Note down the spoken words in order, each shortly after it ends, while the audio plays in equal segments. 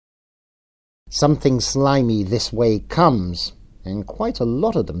Something slimy this way comes, and quite a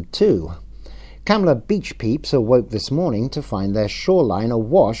lot of them too. Kamala Beach peeps awoke this morning to find their shoreline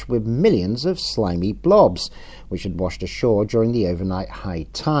awash with millions of slimy blobs, which had washed ashore during the overnight high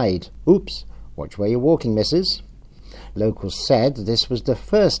tide. Oops, watch where you're walking, missus. Locals said this was the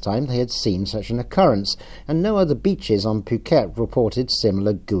first time they had seen such an occurrence, and no other beaches on Phuket reported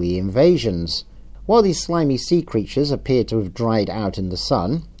similar gooey invasions. While these slimy sea creatures appeared to have dried out in the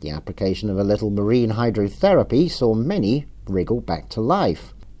sun, the application of a little marine hydrotherapy saw many wriggle back to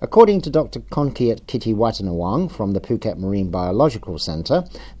life. According to Dr Kongkiat Kittiwattanawong from the Phuket Marine Biological Center,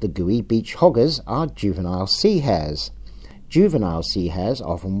 the gooey beach hoggers are juvenile sea hares. Juvenile sea hares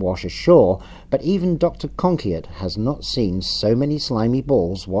often wash ashore, but even Dr Kongkiat has not seen so many slimy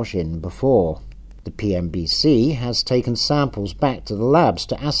balls wash in before. The PMBC has taken samples back to the labs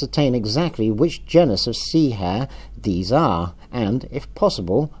to ascertain exactly which genus of sea hare these are, and, if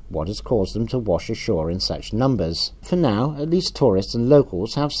possible, what has caused them to wash ashore in such numbers. For now, at least tourists and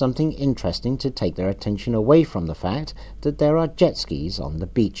locals have something interesting to take their attention away from the fact that there are jet skis on the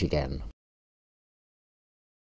beach again.